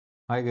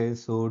Hi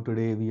guys, so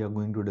today we are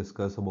going to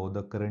discuss about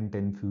the current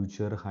and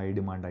future high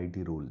demand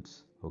IT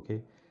roles.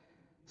 Okay,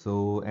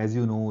 so as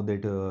you know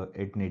that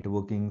at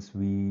networkings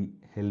we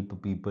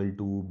help people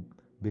to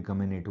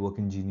become a network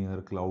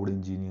engineer, cloud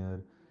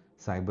engineer,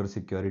 cyber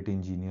security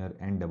engineer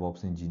and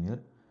DevOps engineer.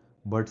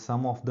 But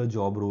some of the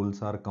job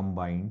roles are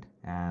combined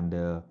and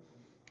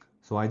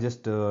so I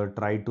just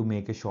tried to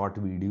make a short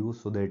video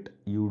so that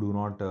you do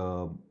not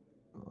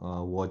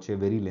watch a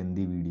very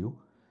lengthy video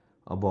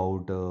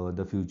about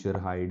the future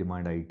high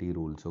demand IT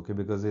roles. Okay,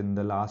 because in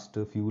the last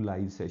few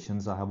live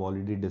sessions I have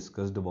already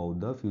discussed about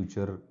the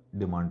future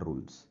demand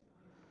roles.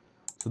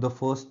 So the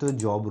first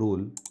job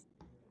role,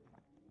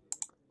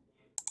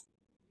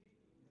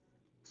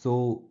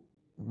 so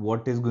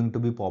what is going to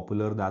be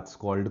popular, that's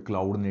called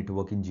cloud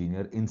network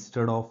engineer.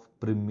 Instead of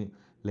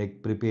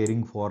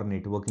preparing for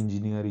network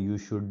engineer, you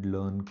should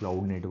learn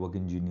cloud network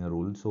engineer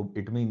role. So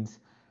it means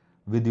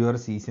with your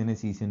CCNA,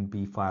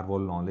 CCNP firewall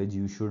knowledge,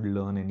 you should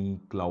learn any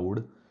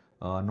cloud,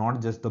 not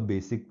just the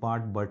basic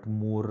part, but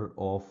more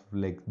of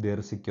like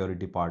their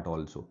security part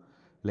also.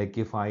 Like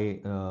if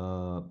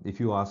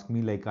you ask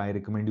me, like I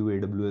recommend you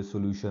AWS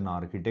solution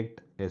architect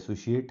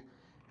associate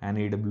and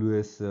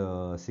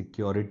AWS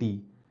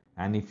security.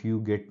 And if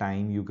you get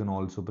time, you can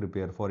also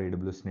prepare for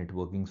AWS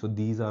networking. So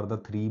these are the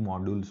three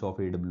modules of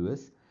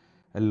AWS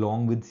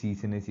along with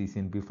CCNA,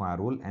 CCNP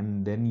firewall,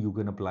 and then you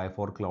can apply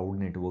for cloud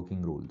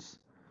networking roles.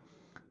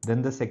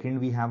 Then the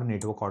second we have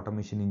network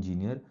automation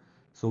engineer.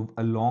 So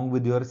along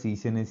with your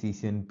CCNA,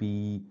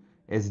 CCNP,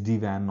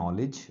 SD-WAN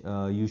knowledge,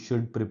 you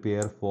should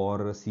prepare for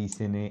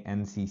CCNA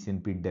and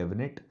CCNP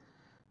DevNet.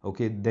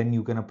 Okay, then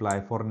you can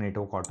apply for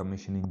network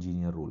automation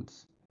engineer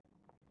roles.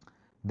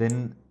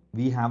 Then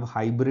we have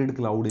hybrid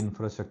cloud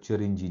infrastructure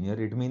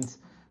engineer. It means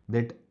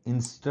that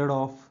instead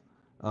of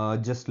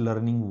just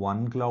learning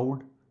one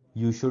cloud,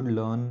 you should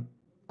learn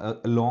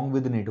along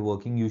with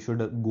networking, you should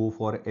go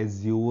for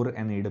Azure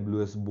and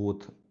AWS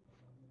both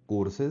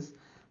courses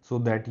so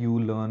that you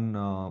learn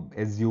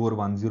Azure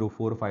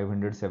 104,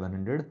 500,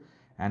 700.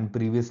 And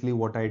previously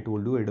what I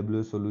told you,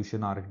 AWS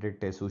solution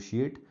architect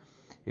associate,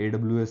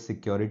 AWS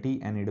security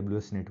and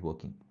AWS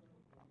networking.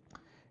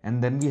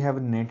 And then we have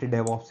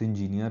NetDevops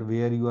engineer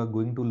where you are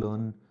going to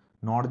learn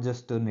not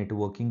just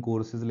networking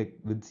courses like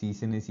with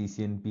CCNA,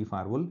 CCNP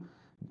firewall,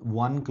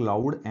 one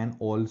cloud and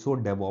also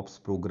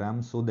DevOps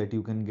program so that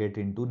you can get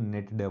into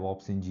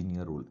NetDevops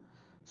engineer role.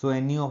 So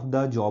any of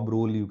the job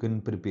role you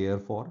can prepare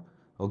for.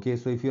 Okay,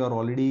 so if you are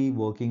already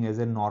working as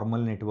a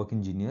normal network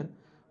engineer,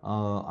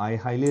 I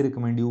highly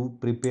recommend you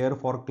prepare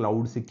for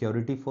cloud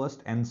security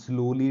first and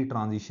slowly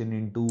transition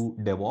into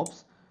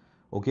DevOps,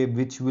 okay,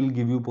 which will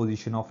give you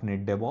position of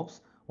NetDevops,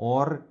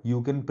 or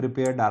you can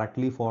prepare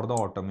directly for the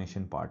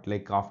automation part,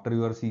 like after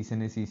your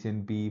CCNA,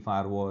 CCNP,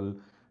 firewall,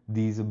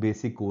 these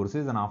basic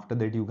courses, and after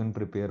that you can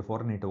prepare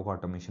for network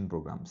automation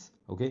programs.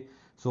 Okay,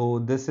 so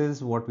this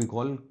is what we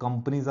call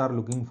companies are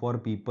looking for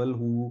people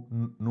who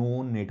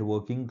know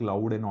networking,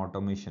 cloud, and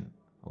automation.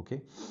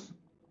 Okay,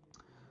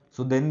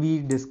 so then we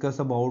discuss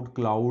about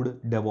cloud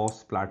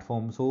DevOps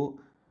platform. So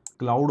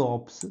cloud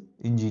ops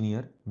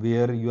engineer,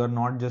 where you are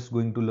not just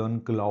going to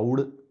learn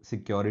cloud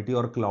security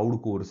or cloud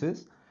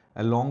courses.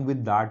 Along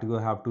with that, you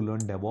have to learn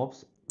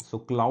DevOps. So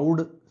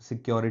cloud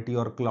security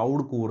or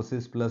cloud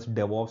courses plus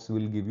DevOps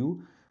will give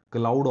you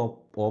cloud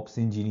ops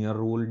engineer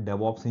role,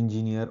 DevOps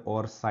engineer,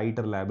 or site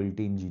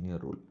reliability engineer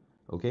role.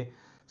 Okay.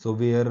 So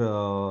where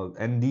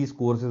and these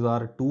courses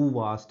are too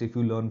vast if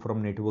you learn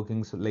from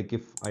networking. So like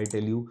if I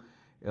tell you,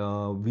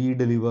 we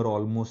deliver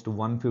almost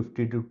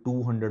 150 to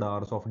 200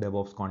 hours of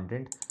DevOps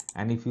content.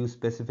 And if you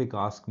specific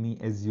ask me,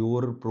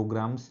 Azure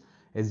programs,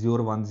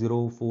 Azure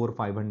 104,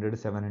 500,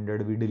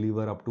 700, we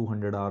deliver up to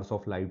 100 hours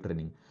of live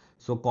training.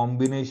 So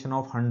combination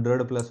of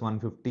 100 plus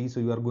 150. So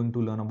you are going to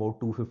learn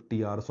about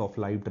 250 hours of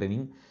live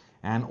training.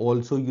 And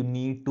also you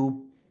need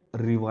to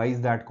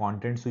revise that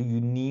content. So you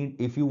need,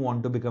 if you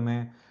want to become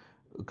a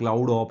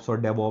cloud ops or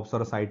DevOps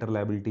or a site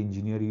reliability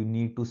engineer, you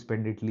need to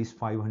spend at least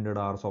 500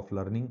 hours of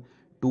learning.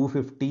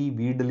 250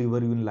 we deliver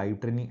you in live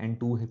training, and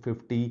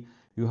 250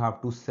 you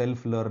have to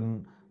self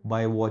learn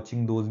by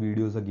watching those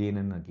videos again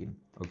and again.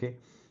 Okay,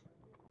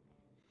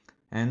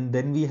 and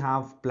then we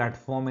have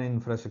platform and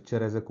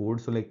infrastructure as a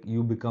code. So like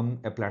you become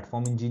a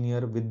platform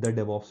engineer with the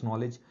DevOps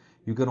knowledge.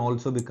 You can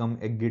also become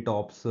a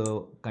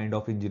GitOps kind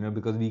of engineer,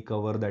 because we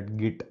cover that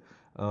Git,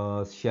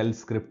 shell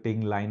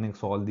scripting,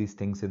 Linux, all these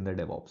things in the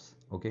DevOps.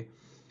 Okay,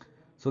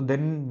 so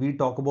then we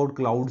talk about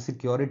cloud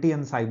security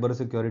and cyber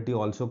security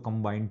also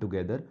combined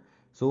together.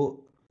 So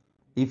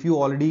if you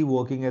already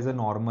working as a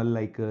normal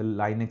like a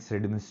Linux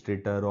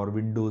administrator or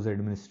Windows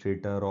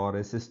administrator or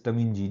a system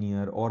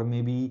engineer, or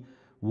maybe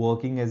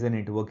working as a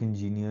network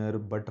engineer,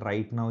 but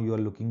right now you are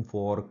looking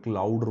for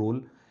cloud role,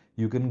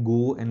 you can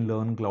go and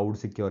learn cloud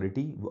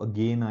security.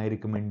 Again, I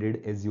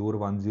recommended Azure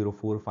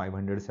 104,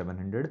 500,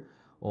 700,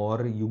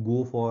 or you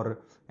go for,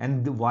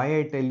 and why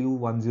I tell you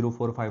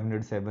 104,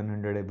 500,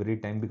 700 every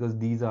time, because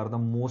these are the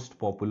most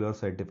popular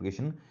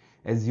certification.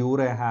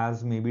 Azure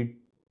has maybe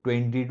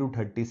 20 to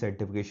 30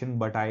 certification,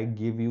 but I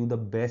give you the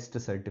best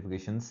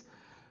certifications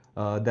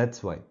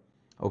That's why.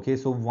 Okay,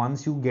 so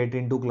once you get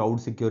into cloud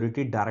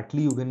security,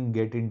 directly you can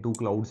get into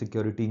cloud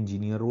security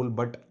engineer role,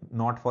 but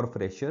not for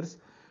freshers.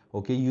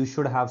 Okay, you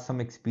should have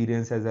some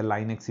experience as a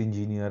Linux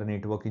engineer,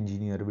 network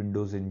engineer,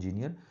 Windows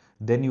engineer.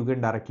 Then you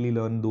can directly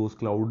learn those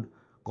cloud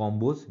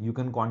combos. You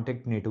can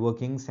contact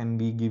networkings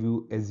and we give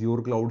you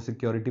Azure cloud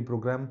security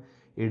program,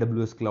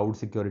 AWS cloud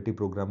security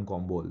program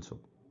combo also.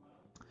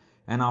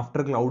 And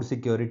after cloud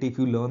security, if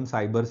you learn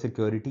cyber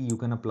security, you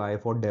can apply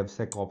for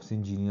Devsecops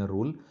engineer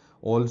role.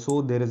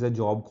 Also, there is a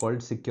job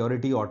called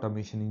security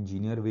automation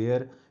engineer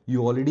where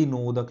you already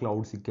know the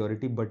cloud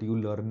security, but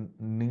you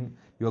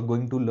are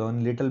going to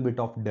learn little bit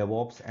of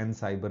DevOps and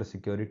cyber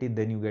security.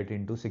 Then you get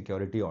into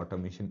security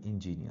automation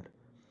engineer.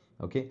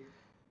 Okay,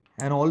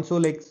 and also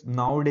like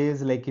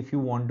nowadays, like if you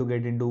want to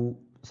get into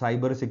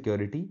cyber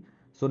security,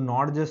 so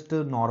not just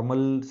a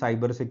normal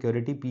cyber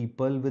security,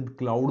 people with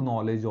cloud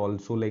knowledge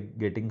also like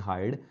getting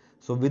hired.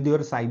 So with your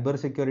cyber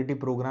security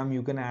program,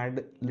 you can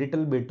add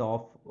little bit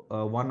of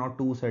one or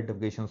two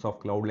certifications of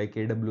cloud like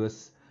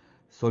AWS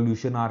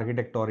solution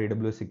architect or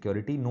AWS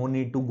security. No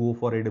need to go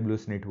for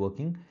AWS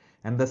networking.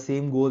 And the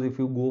same goes if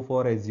you go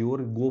for Azure,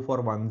 go for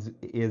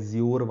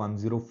Azure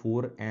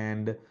 104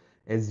 and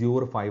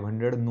Azure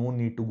 500. No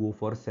need to go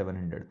for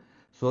 700.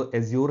 So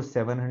Azure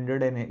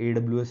 700 and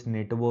AWS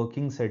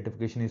networking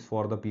certification is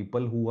for the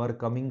people who are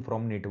coming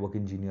from network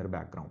engineer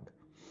background.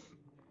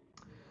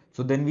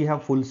 So then we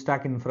have full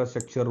stack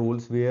infrastructure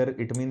roles where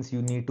it means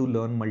you need to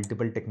learn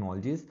multiple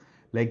technologies.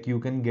 Like you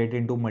can get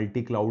into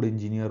multi-cloud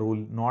engineer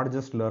role, not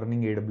just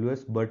learning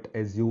AWS, but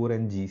Azure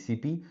and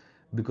GCP,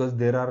 because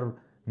there are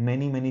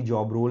many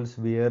job roles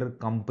where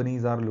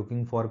companies are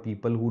looking for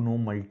people who know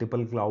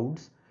multiple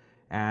clouds.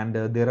 And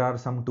there are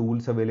some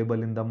tools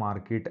available in the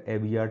market,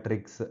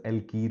 Aviatrix,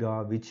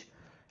 Alkira, which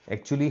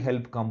actually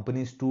help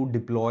companies to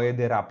deploy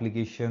their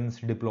applications,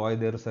 deploy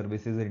their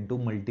services into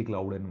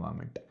multi-cloud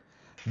environment.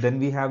 Then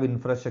we have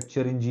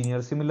infrastructure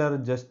engineer, similar,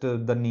 just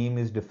the name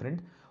is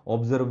different.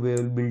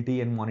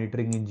 Observability and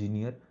monitoring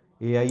engineer,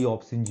 AI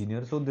ops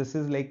engineer. So this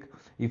is like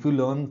if you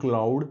learn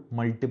cloud,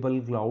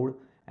 multiple cloud,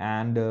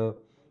 and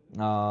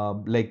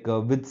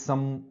with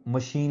some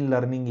machine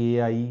learning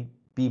AI,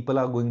 people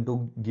are going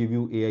to give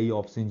you AI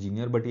ops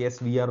engineer. But yes,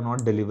 we are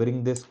not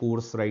delivering this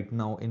course right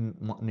now in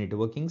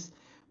networkings,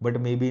 but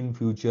maybe in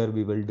future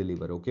we will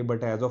deliver. Okay,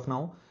 but as of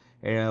now,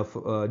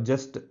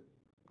 just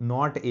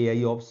not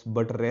AI ops,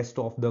 but rest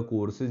of the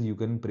courses you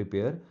can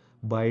prepare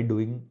by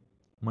doing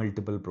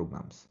multiple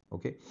programs.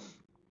 Okay,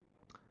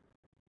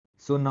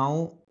 so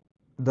now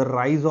the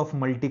rise of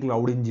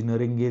multi-cloud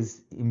engineering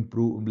is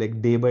improve,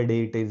 like day by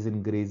day it is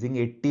increasing.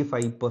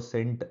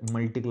 85%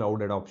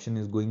 multi-cloud adoption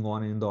is going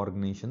on in the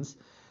organizations.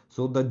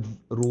 So the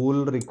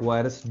role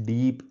requires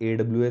deep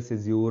AWS,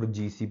 Azure,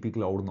 GCP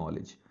cloud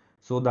knowledge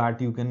so that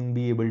you can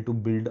be able to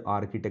build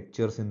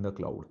architectures in the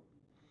cloud.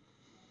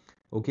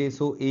 Okay,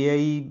 so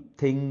AI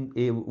thing,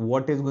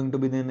 what is going to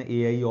be then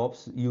AI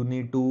ops? You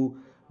need to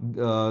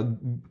uh,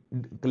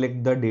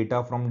 collect the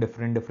data from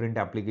different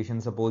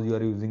applications. Suppose you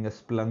are using a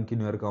Splunk in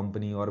your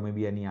company or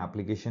maybe any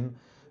application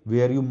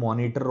where you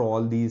monitor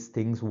all these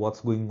things, what's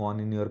going on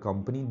in your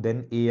company.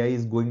 Then AI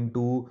is going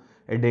to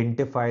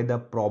identify the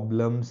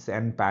problems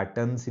and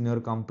patterns in your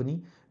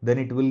company. Then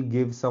it will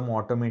give some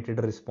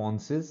automated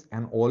responses,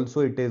 and also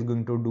it is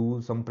going to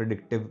do some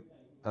predictive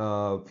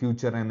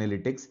future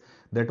analytics,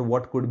 that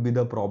what could be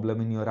the problem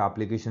in your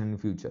application in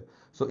future.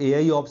 So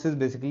AI ops is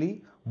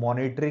basically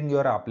monitoring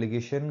your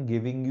application,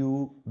 giving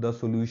you the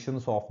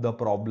solutions of the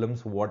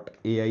problems what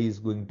AI is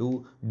going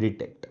to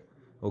detect.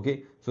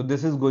 Okay, so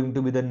this is going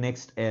to be the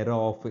next era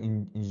of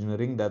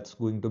engineering, that's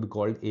going to be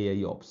called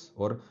AI ops,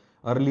 or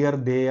earlier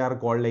they are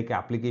called like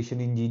application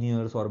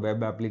engineers or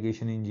web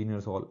application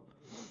engineers all.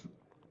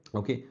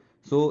 Okay,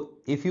 so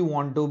if you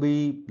want to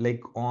be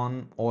like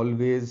on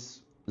always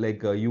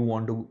you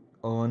want to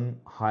earn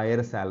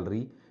higher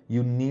salary,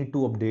 you need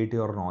to update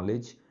your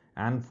knowledge,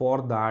 and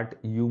for that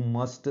you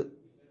must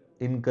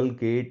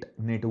inculcate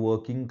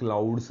networking,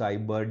 cloud,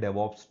 cyber,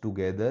 DevOps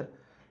together.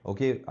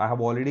 Okay, I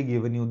have already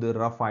given you the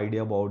rough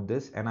idea about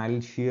this, and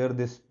I'll share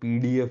this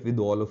PDF with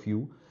all of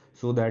you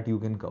so that you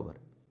can cover,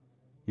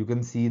 you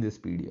can see this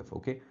PDF.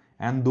 Okay,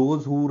 and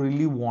those who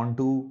really want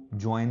to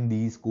join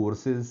these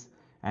courses,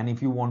 and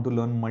if you want to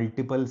learn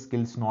multiple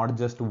skills, not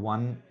just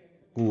one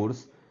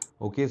course,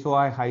 okay, so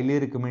I highly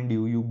recommend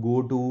you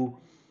go to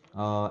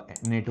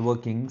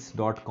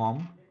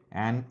networkings.com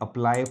and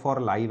apply for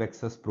live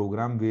access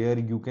program where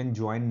you can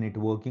join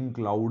networking,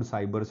 cloud,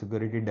 cyber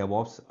security,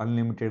 DevOps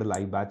unlimited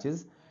live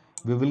batches.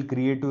 We will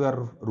create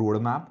your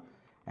roadmap,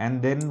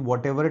 and then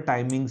whatever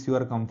timings you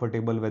are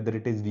comfortable, whether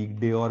it is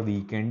weekday or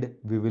weekend,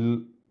 we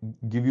will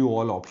give you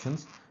all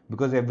options,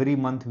 because every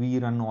month we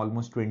run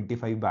almost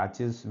 25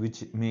 batches,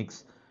 which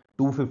makes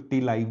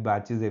 250 live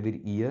batches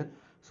every year.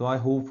 So I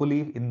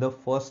hopefully in the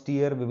first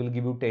year we will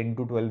give you 10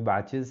 to 12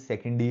 batches,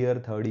 second year,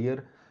 third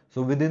year.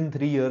 So within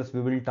 3 years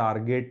we will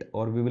target,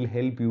 or we will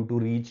help you to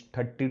reach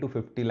 30 to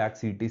 50 lakh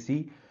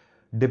CTC,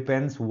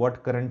 depends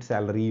what current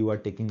salary you are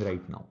taking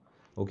right now.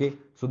 Okay,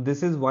 so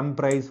this is one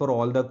price for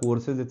all the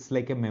courses. It's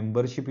like a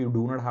membership. You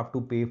do not have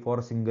to pay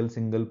for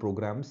single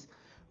programs.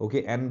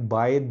 Okay, and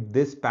by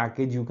this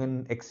package you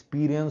can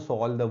experience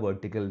all the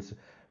verticals.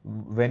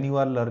 When you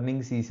are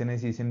learning CCNA,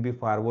 CCNP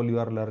firewall, you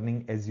are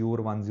learning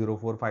Azure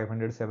 104,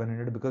 500,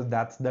 700, because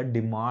that's the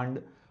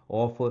demand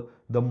of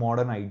the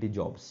modern IT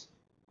jobs.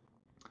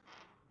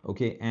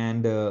 Okay,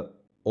 and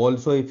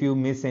also if you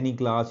miss any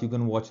class, you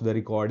can watch the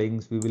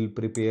recordings. We will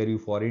prepare you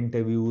for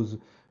interviews.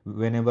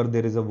 Whenever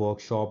there is a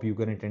workshop, you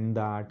can attend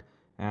that.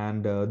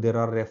 And there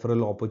are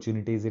referral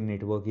opportunities in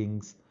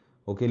networkings.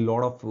 Okay, a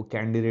lot of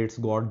candidates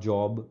got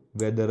job,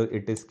 whether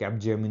it is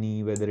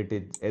Capgemini, whether it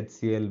is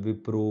HCL,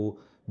 Wipro,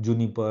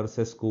 Juniper,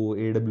 Cisco,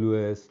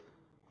 AWS.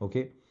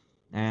 Okay,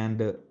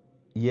 and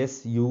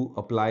yes, you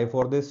apply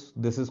for this.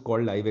 This is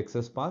called live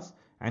access pass.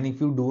 And if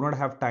you do not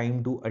have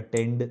time to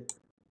attend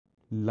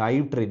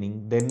live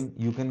training, then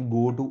you can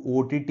go to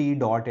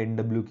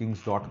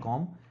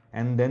ott.nwkings.com,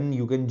 and then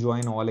you can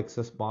join all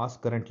access pass.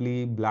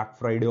 Currently Black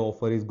Friday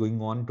offer is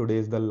going on. Today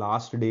is the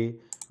last day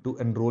to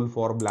enroll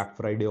for Black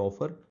Friday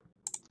offer.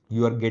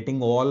 You are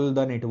getting all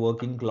the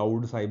networking,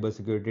 cloud,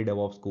 cybersecurity,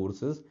 DevOps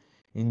courses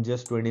in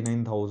just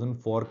 29,000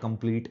 for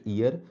complete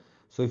year.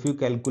 So if you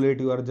calculate,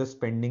 you are just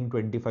spending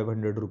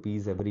 2,500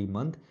 rupees every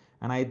month.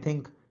 And I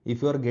think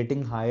if you are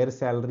getting higher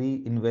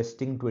salary,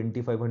 investing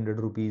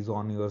 2,500 rupees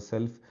on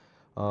yourself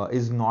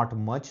is not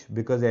much,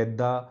 because at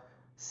the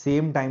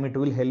same time it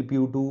will help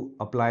you to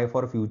apply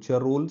for future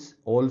roles.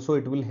 Also,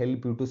 it will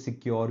help you to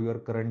secure your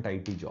current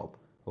IT job.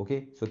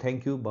 Okay, so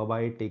thank you. Bye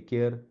bye. Take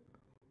care.